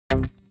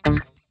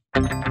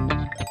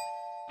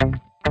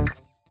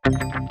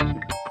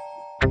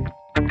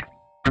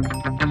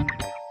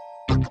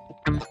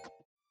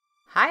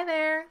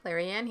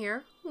Lariane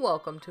here.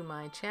 Welcome to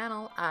my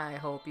channel. I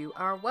hope you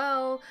are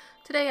well.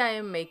 Today I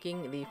am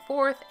making the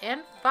fourth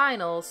and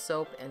final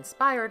soap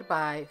inspired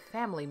by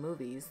family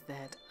movies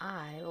that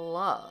I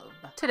love.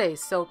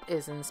 Today's soap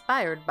is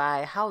inspired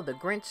by How the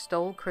Grinch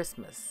Stole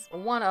Christmas,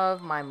 one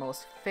of my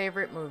most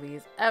favorite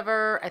movies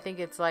ever. I think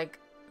it's like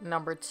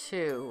number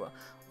 2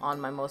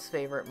 on my most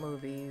favorite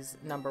movies.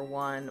 Number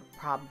 1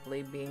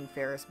 probably being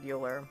Ferris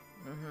Bueller.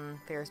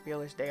 Ferris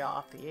Bueller's Day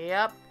Off.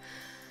 Yep.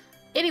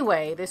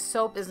 Anyway, this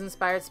soap is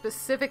inspired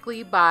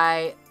specifically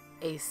by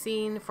a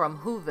scene from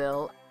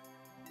Whoville.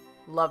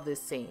 Love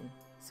this scene.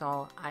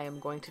 So I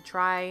am going to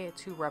try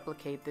to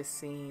replicate this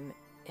scene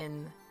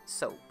in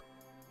soap.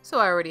 So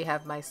I already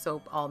have my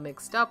soap all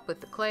mixed up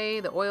with the clay,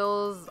 the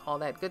oils, all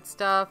that good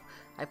stuff.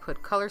 I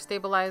put color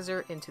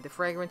stabilizer into the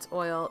fragrance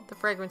oil. The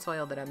fragrance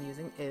oil that I'm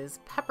using is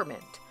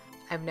peppermint.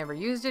 I've never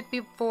used it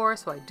before,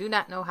 so I do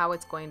not know how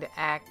it's going to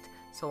act.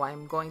 So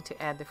I'm going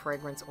to add the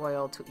fragrance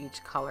oil to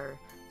each color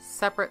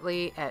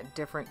separately at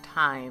different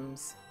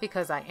times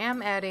because I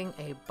am adding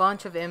a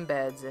bunch of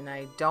embeds and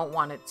I don't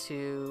want it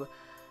to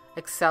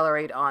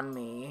accelerate on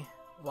me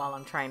while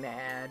I'm trying to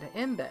add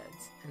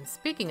embeds. And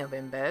speaking of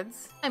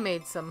embeds, I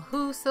made some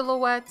Who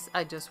silhouettes.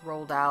 I just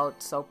rolled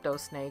out soap dough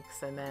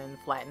snakes and then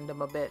flattened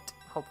them a bit.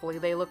 Hopefully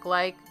they look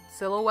like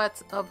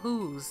silhouettes of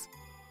Who's.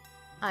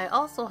 I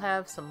also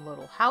have some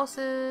little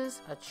houses,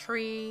 a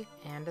tree,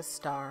 and a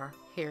star.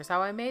 Here's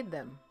how I made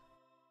them.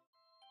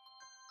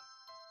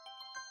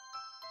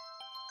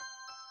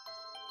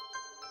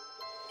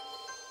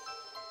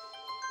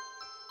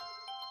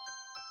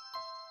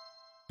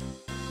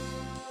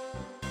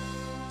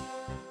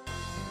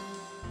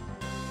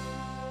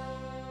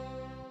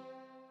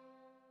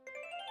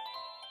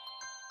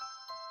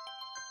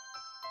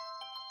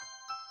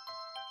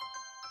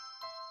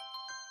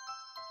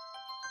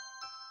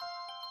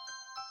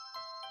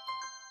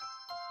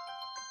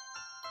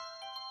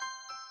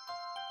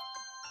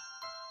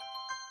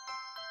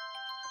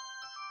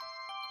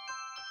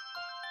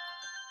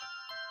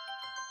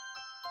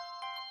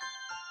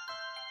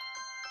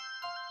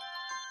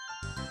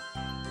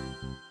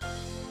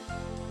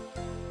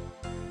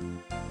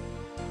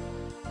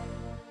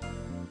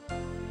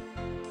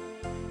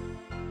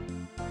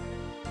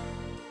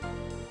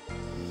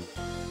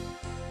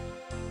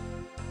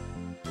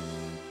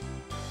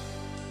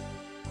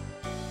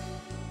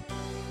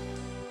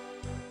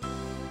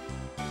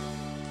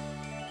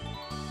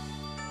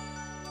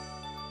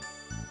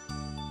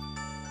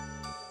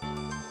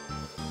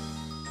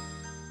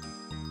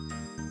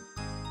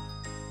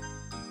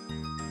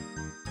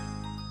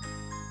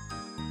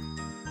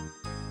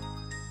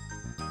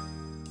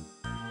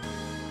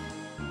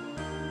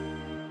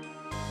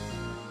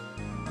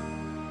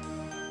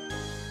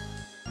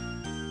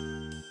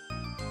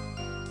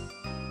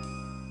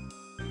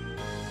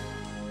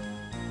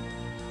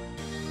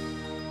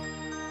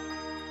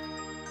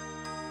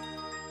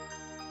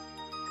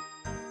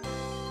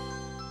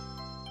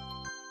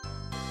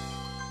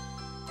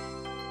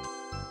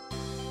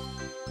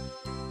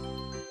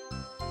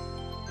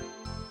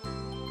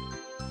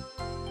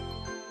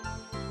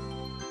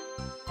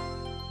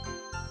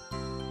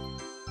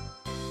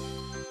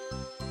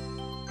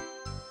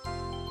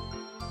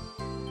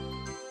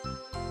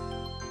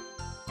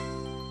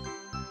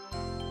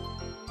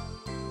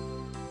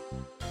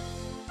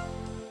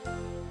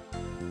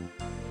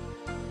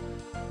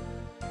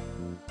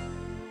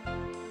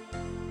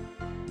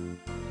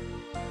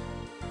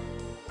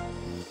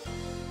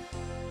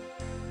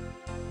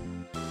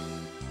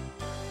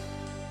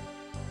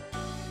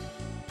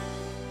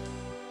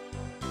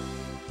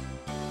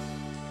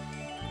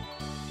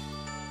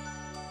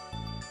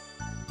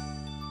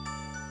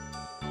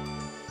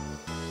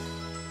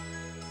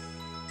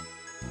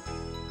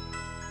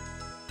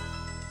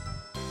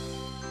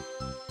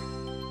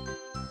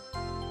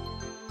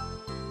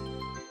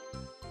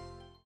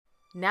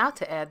 Now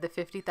to add the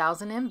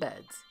 50,000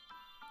 embeds.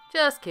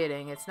 Just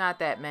kidding, it's not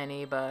that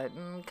many, but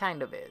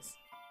kind of is.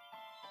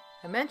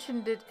 I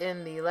mentioned it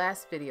in the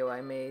last video I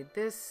made.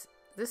 This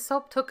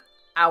soap took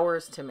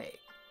hours to make.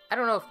 I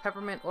don't know if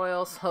peppermint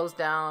oil slows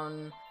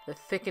down the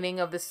thickening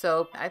of the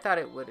soap. I thought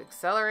it would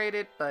accelerate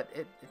it, but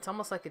it's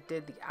almost like it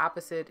did the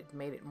opposite. It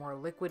made it more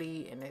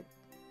liquidy, and it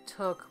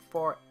took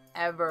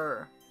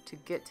forever to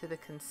get to the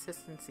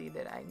consistency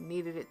that I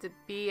needed it to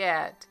be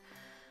at,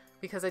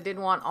 because I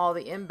didn't want all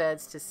the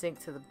embeds to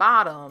sink to the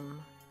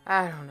bottom.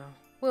 I don't know.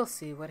 We'll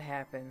see what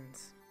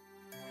happens.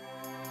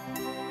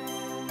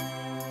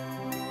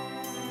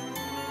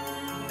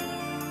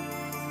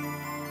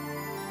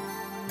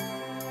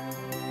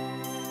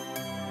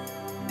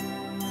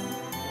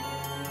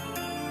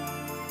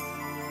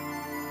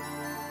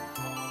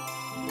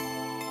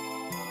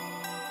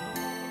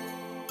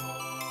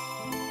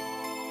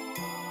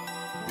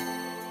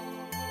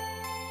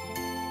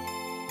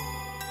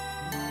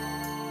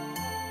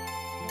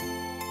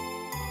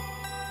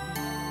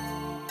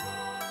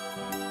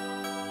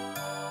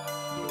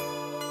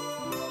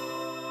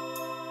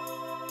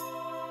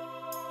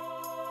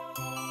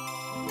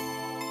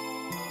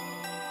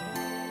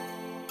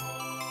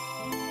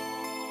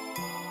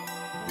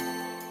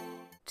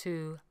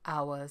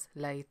 hours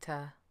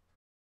later.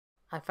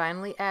 I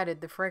finally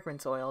added the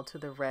fragrance oil to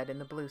the red and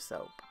the blue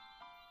soap.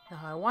 Now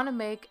I want to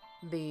make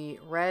the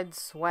red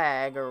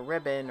swag or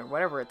ribbon or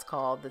whatever it's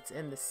called that's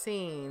in the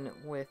scene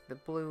with the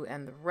blue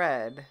and the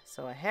red,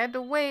 so I had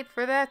to wait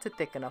for that to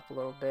thicken up a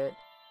little bit.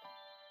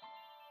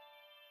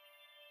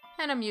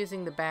 And I'm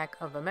using the back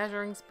of a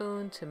measuring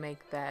spoon to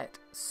make that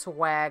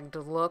swagged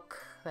look,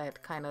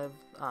 that kind of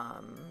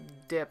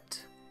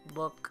dipped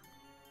look.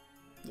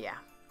 Yeah,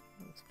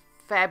 it's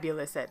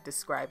fabulous at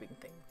describing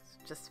things.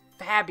 Just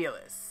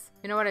fabulous.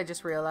 You know what I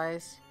just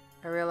realized?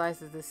 I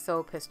realized that this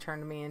soap has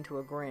turned me into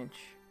a Grinch.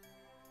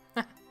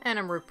 And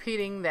I'm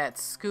repeating that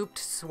scooped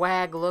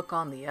swag look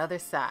on the other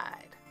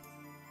side.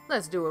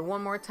 Let's do it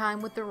one more time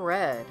with the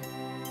red.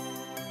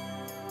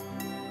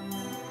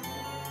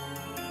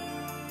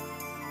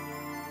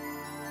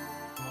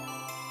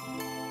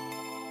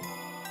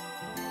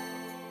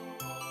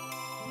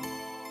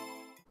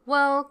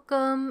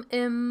 Welcome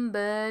in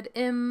bed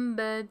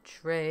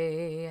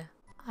tray.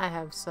 I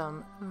have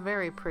some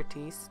very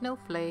pretty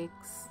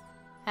snowflakes.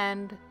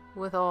 And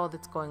with all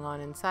that's going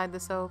on inside the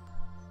soap,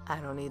 I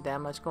don't need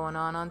that much going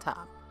on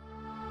top.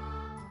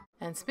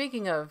 And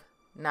speaking of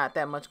not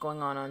that much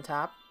going on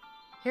top,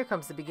 here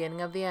comes the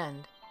beginning of the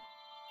end.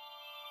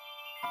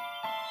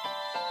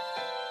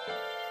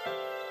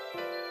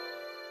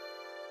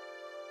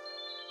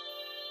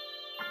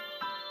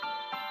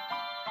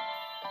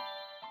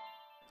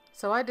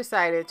 So I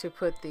decided to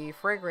put the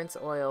fragrance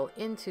oil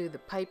into the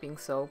piping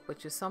soap,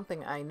 which is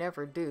something I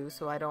never do,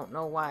 so I don't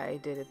know why I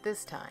did it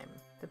this time.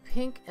 The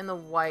pink and the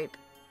white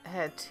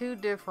had two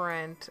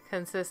different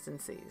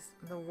consistencies.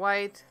 The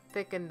white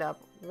thickened up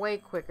way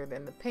quicker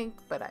than the pink,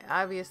 but I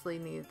obviously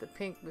needed the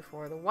pink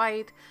before the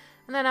white.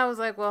 And then I was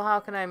like, well, how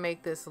can I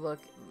make this look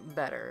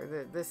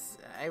better?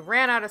 I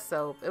ran out of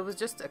soap. It was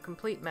just a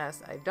complete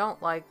mess. I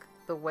don't like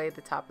the way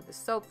the top of the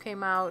soap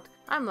came out.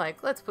 I'm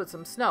like, let's put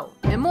some snow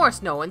and more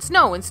snow and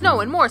snow and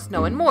snow and more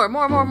snow and more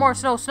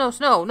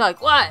snow.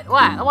 Like,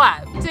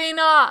 what?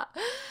 Tina,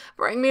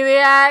 bring me the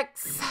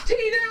axe.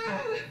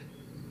 Tina,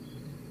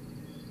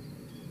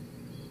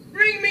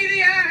 bring me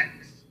the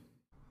axe.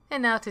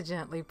 And now to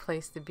gently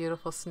place the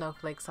beautiful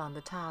snowflakes on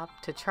the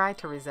top to try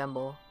to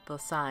resemble the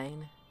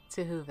sign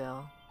to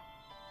Whoville.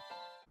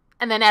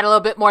 And then add a little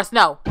bit more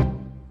snow.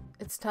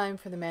 It's time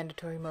for the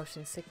mandatory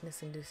motion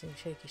sickness inducing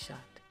shaky shot.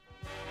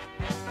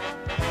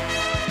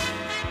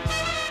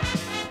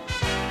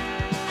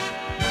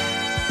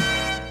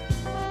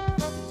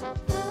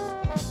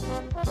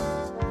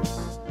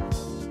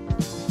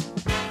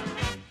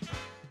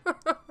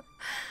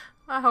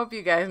 I hope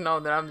you guys know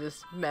that I'm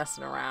just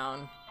messing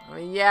around. I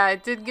mean, yeah,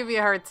 it did give me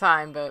a hard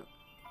time, but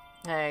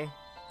hey,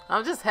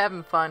 I'm just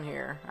having fun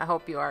here. I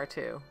hope you are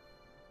too.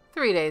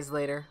 3 days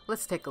later,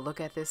 let's take a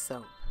look at this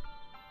soap.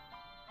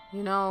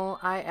 You know,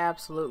 I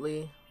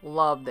absolutely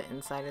love the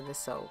inside of this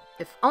soap.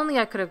 If only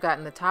I could have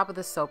gotten the top of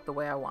the soap the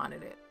way I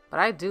wanted it. But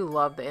I do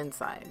love the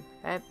inside.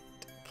 That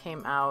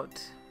came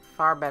out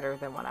far better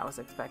than what I was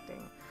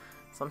expecting.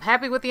 So I'm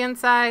happy with the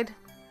inside.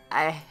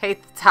 I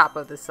hate the top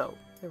of the soap.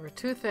 There were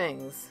two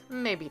things,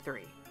 maybe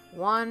three.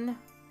 One,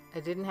 I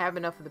didn't have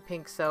enough of the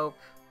pink soap.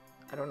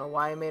 I don't know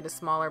why I made a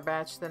smaller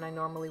batch than I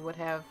normally would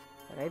have,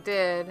 but I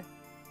did.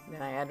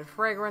 Then I added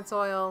fragrance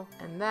oil,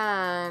 and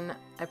then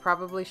I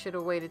probably should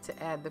have waited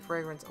to add the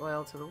fragrance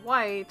oil to the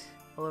white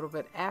a little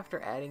bit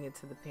after adding it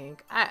to the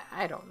pink.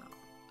 I don't know.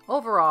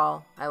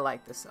 Overall, I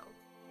like the soap.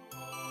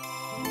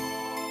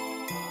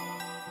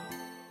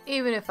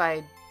 Even if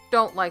I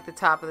don't like the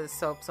top of the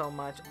soap so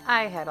much,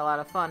 I had a lot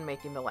of fun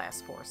making the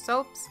last 4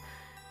 soaps.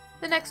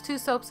 The next 2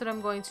 soaps that I'm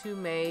going to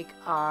make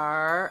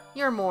are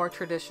your more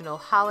traditional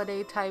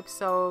holiday type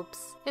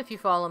soaps. If you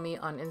follow me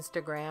on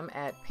Instagram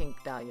at Pink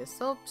Dahlia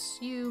Soaps,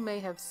 you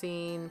may have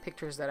seen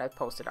pictures that I've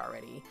posted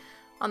already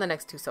on the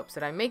next 2 soaps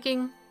that I'm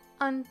making.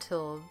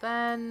 Until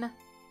then,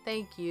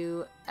 thank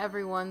you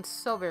everyone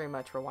so very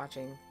much for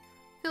watching.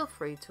 Feel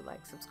free to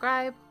like,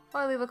 subscribe,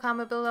 or leave a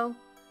comment below.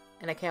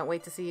 And I can't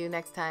wait to see you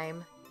next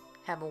time.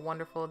 Have a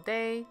wonderful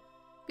day,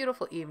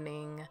 beautiful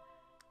evening.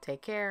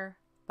 Take care.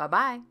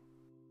 Bye-bye.